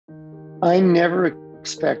I never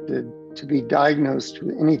expected to be diagnosed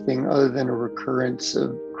with anything other than a recurrence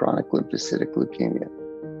of chronic lymphocytic leukemia.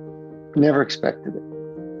 Never expected it.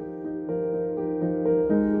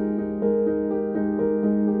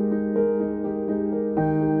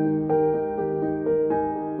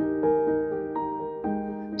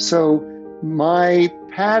 So my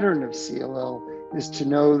pattern of CLL is to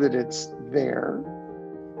know that it's there,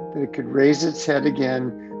 that it could raise its head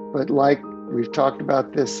again, but like we've talked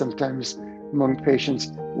about this sometimes among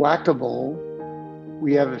patients, whack-a-mole,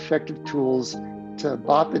 we have effective tools to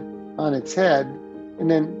bop it on its head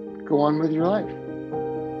and then go on with your life.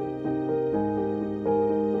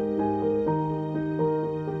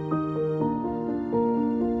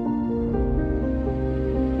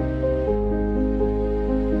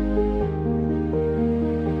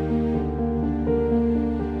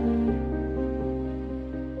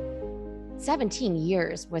 "17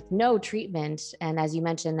 years with no treatment. And as you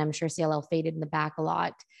mentioned, I'm sure CLL faded in the back a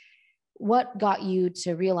lot. What got you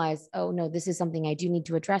to realize, oh no, this is something I do need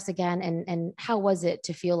to address again? And how was it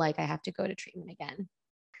to feel like I have to go to treatment again?"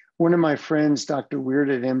 One of my friends, Dr. Weird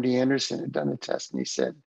at MD Anderson, had done a test and he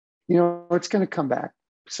said, it's going to come back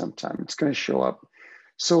sometime. It's going to show up.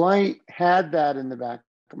 So I had that in the back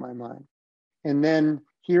of my mind. And then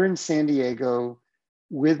here in San Diego,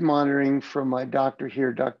 with monitoring from my doctor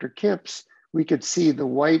here, Dr. Kipps, we could see the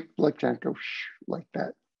white blood count go like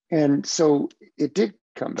that. And so it did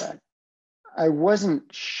come back. I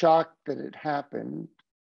wasn't shocked that it happened.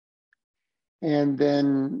 And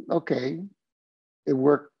then, okay, it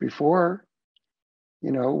worked before,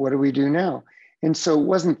 what do we do now? And so it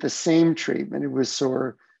wasn't the same treatment. It was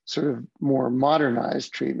sort of more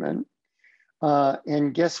modernized treatment.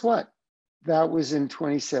 And guess what? That was in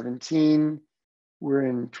 2017. We're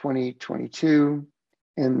in 2022,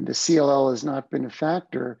 and the CLL has not been a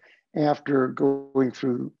factor after going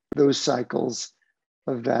through those cycles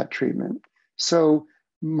of that treatment. So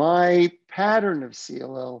my pattern of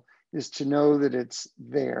CLL is to know that it's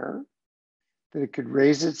there, that it could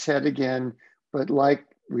raise its head again, but like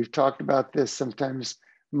we've talked about this sometimes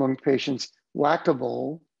among patients,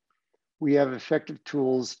 whack-a-mole, we have effective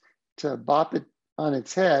tools to bop it on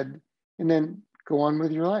its head and then go on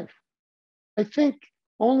with your life. I think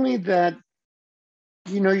only that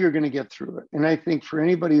you're going to get through it. And I think for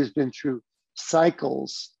anybody who's been through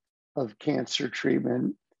cycles of cancer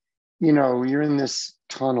treatment, you're in this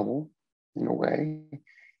tunnel in a way,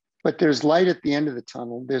 but there's light at the end of the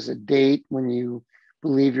tunnel. There's a date when you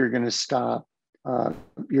believe you're going to stop.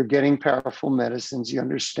 You're getting powerful medicines. You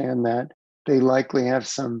understand that. They likely have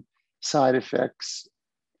some side effects.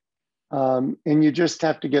 And you just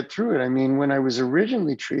have to get through it. I mean, when I was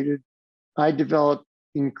originally treated, I developed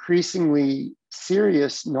increasingly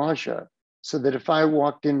serious nausea, so that if I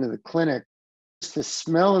walked into the clinic, just the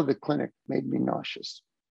smell of the clinic made me nauseous,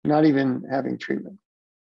 not even having treatment.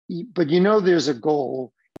 But there's a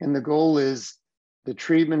goal, and the goal is the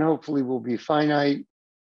treatment hopefully will be finite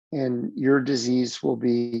and your disease will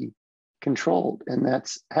be controlled. And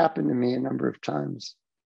that's happened to me a number of times.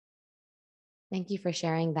 Thank you for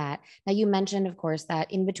sharing that. Now, you mentioned, of course, that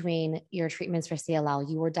in between your treatments for CLL,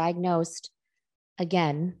 you were diagnosed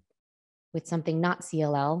again with something not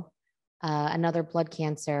CLL, another blood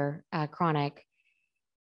cancer, chronic.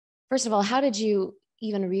 First of all, how did you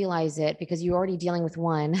even realize it? Because you were already dealing with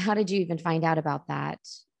one. How did you even find out about that?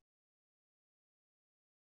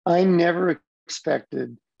 I never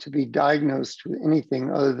expected to be diagnosed with anything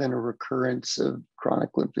other than a recurrence of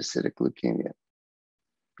chronic lymphocytic leukemia.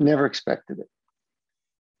 Never expected it.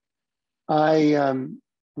 I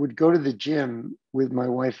would go to the gym with my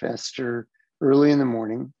wife, Esther, early in the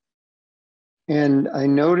morning. And I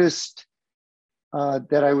noticed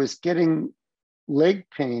that I was getting leg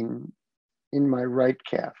pain in my right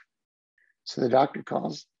calf. So the doctor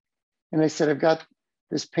calls and I said, I've got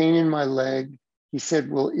this pain in my leg. He said,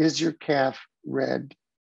 well, is your calf red?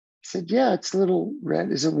 He said, yeah, it's a little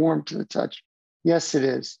red. Is it warm to the touch? Yes, it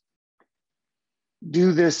is.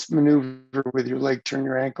 Do this maneuver with your leg, turn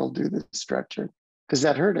your ankle, do the stretcher. Does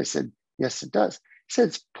that hurt? I said, yes, it does. He said,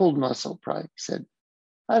 it's pulled muscle probably. He said,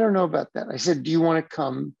 I don't know about that. I said, do you want to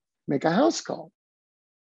come make a house call?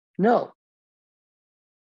 No.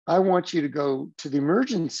 I want you to go to the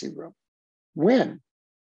emergency room. When?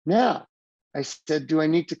 Now. I said, do I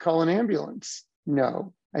need to call an ambulance?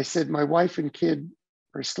 No. I said, my wife and kid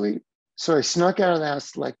are asleep. So I snuck out of the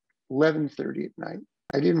house like 11:30 at night.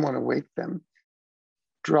 I didn't want to wake them.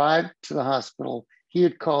 Drive to the hospital. He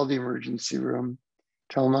had called the emergency room,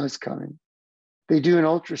 tell him I was coming. They do an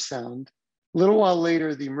ultrasound. A little while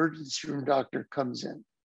later, the emergency room doctor comes in.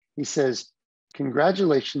 He says,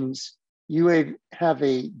 congratulations, you have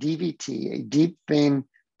a DVT, a deep vein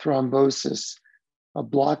thrombosis, a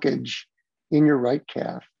blockage in your right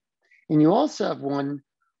calf. And you also have one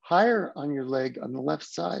higher on your leg on the left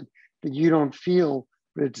side that you don't feel,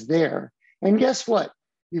 but it's there. And guess what?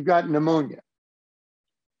 You've got pneumonia.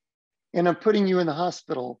 And I'm putting you in the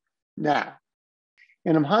hospital now.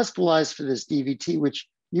 And I'm hospitalized for this DVT, which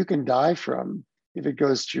you can die from if it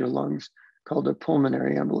goes to your lungs, called a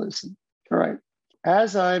pulmonary embolism. All right.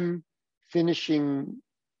 As I'm finishing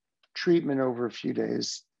treatment over a few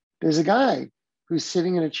days, there's a guy who's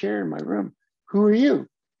sitting in a chair in my room. Who are you?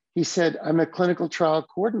 He said, I'm a clinical trial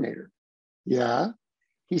coordinator. Yeah.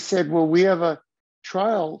 He said, well, we have a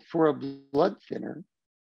trial for a blood thinner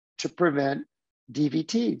to prevent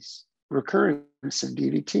DVTs, recurrence of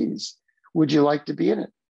DVTs. Would you like to be in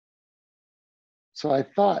it? So I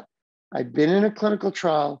thought, I'd been in a clinical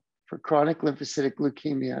trial for chronic lymphocytic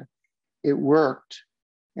leukemia. It worked.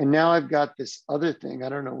 And now I've got this other thing. I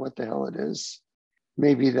don't know what the hell it is.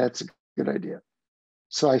 Maybe that's a good idea.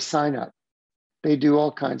 So I sign up. They do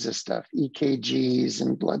all kinds of stuff, EKGs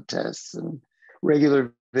and blood tests and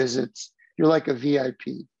regular visits. You're like a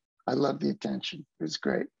VIP. I love the attention. It was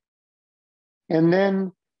great. And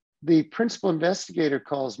then the principal investigator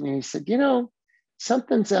calls me and he said, you know,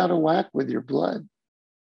 something's out of whack with your blood.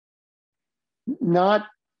 Not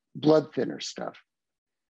blood thinner stuff.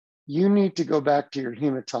 You need to go back to your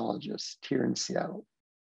hematologist here in Seattle.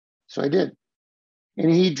 So I did. And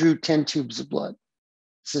he drew 10 tubes of blood.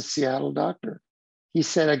 It's a Seattle doctor. He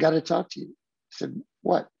said, I got to talk to you. I said,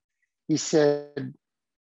 what? He said,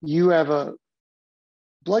 you have a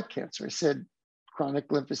blood cancer. I said, chronic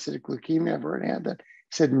lymphocytic leukemia. I've already had that.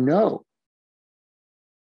 He said, no.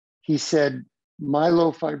 He said,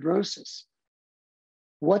 myelofibrosis.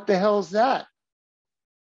 What the hell is that?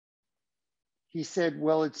 He said,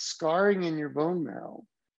 well, it's scarring in your bone marrow.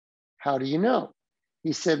 How do you know?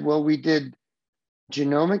 He said, well, we did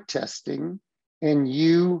genomic testing and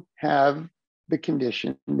you have the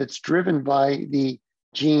condition that's driven by the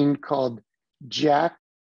gene called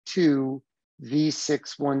JAK2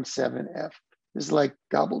 V617F. This is like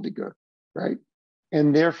gobbledygook, right?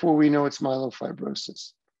 And therefore we know it's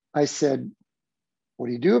myelofibrosis. I said, what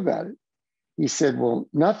do you do about it? He said, well,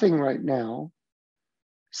 nothing right now.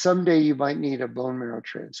 Someday you might need a bone marrow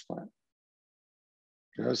transplant.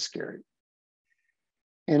 That was scary.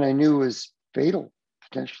 And I knew it was fatal,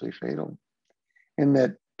 potentially fatal, and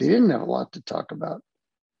that they didn't have a lot to talk about.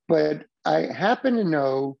 But I happen to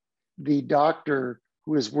know the doctor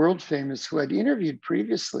who is world famous, who I'd interviewed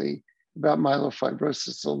previously about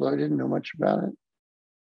myelofibrosis, although I didn't know much about it.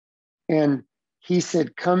 And he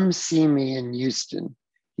said, come see me in Houston.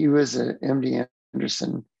 He was an MD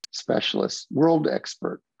Anderson specialist, world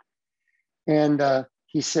expert. And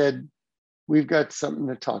he said, we've got something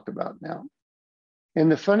to talk about now.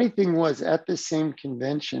 And the funny thing was, at the same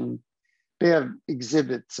convention, they have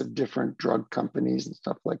exhibits of different drug companies and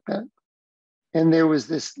stuff like that. And there was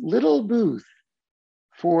this little booth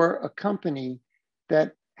for a company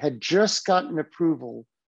that had just gotten approval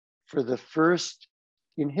for the first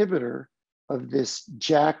inhibitor of this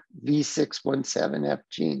JAK V617F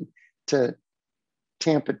gene to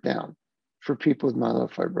tamp it down for people with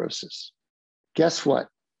myelofibrosis. Guess what?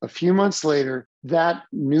 A few months later, that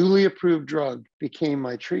newly approved drug became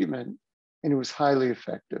my treatment, and it was highly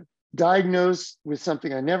effective. Diagnosed with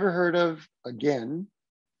something I never heard of, again,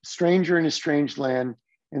 stranger in a strange land,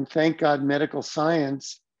 and thank God medical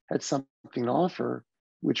science had something to offer,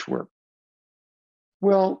 which worked.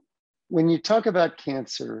 Well, when you talk about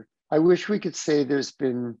cancer, I wish we could say there's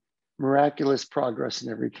been miraculous progress in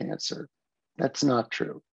every cancer. That's not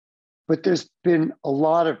true. But there's been a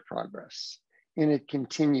lot of progress, and it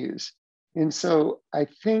continues. And so I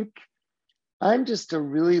think I'm just a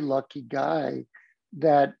really lucky guy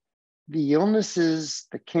that the illnesses,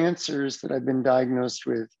 the cancers that I've been diagnosed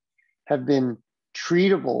with have been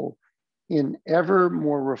treatable in ever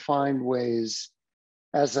more refined ways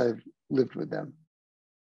as I've lived with them.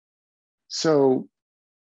 So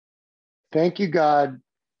thank you, God,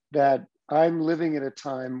 that I'm living at a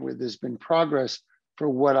time where there's been progress for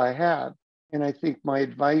what I have. And I think my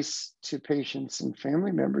advice to patients and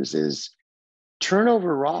family members is turn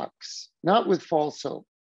over rocks, not with false hope,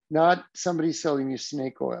 not somebody selling you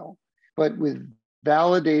snake oil, but with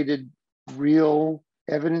validated, real,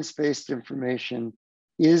 evidence-based information.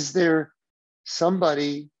 Is there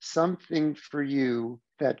somebody, something for you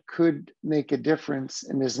that could make a difference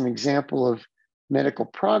and is an example of medical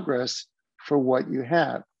progress for what you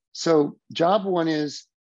have? So job one is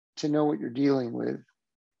to know what you're dealing with.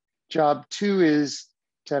 Job two is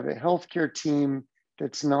to have a healthcare team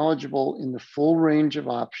that's knowledgeable in the full range of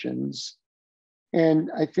options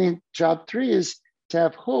And I think job 3 is to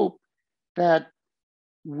have hope that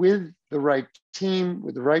with the right team,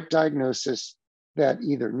 with the right diagnosis, that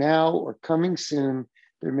either now or coming soon,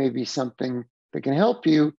 there may be something that can help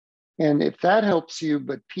you. And if that helps you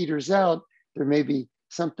but peters out, there may be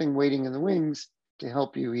something waiting in the wings to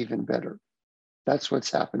help you even better. That's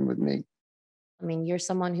what's happened with me. I mean, you're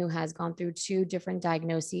someone who has gone through 2 different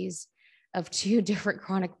diagnoses of 2 different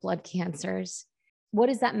chronic blood cancers. What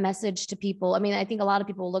is that message to people? I mean, I think a lot of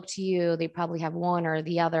people look to you, they probably have one or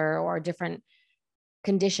the other or a different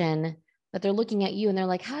condition, but they're looking at you and they're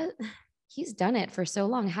like, how he's done it for so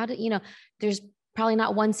long. How did, there's probably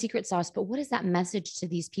not one secret sauce, but what is that message to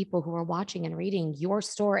these people who are watching and reading your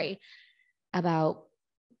story about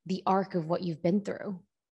the arc of what you've been through?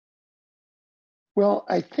 Well,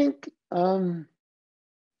 I think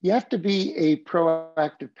you have to be a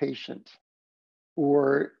proactive patient,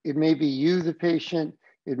 or it may be you, the patient,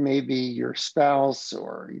 it may be your spouse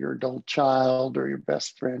or your adult child or your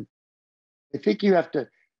best friend. I think you have to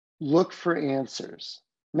look for answers,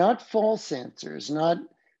 not false answers, not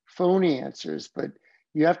phony answers, but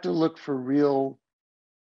you have to look for real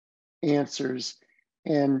answers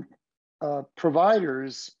and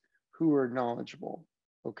providers who are knowledgeable,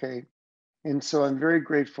 okay? And so I'm very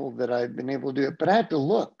grateful that I've been able to do it, but I had to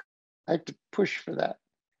look. I had to push for that.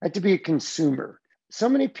 I had to be a consumer. So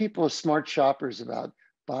many people are smart shoppers about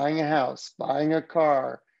buying a house, buying a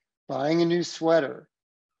car, buying a new sweater.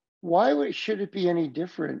 Why should it be any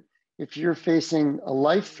different if you're facing a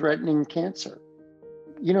life-threatening cancer?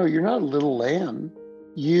 You're not a little lamb.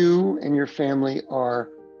 You and your family are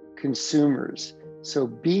consumers. So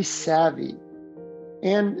be savvy.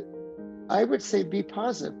 And I would say be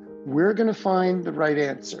positive. We're going to find the right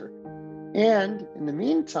answer. And in the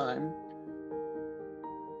meantime,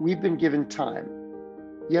 we've been given time.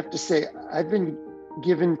 You have to say, I've been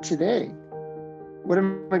given today. What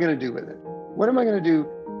am I going to do with it? What am I going to do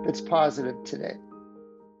that's positive today?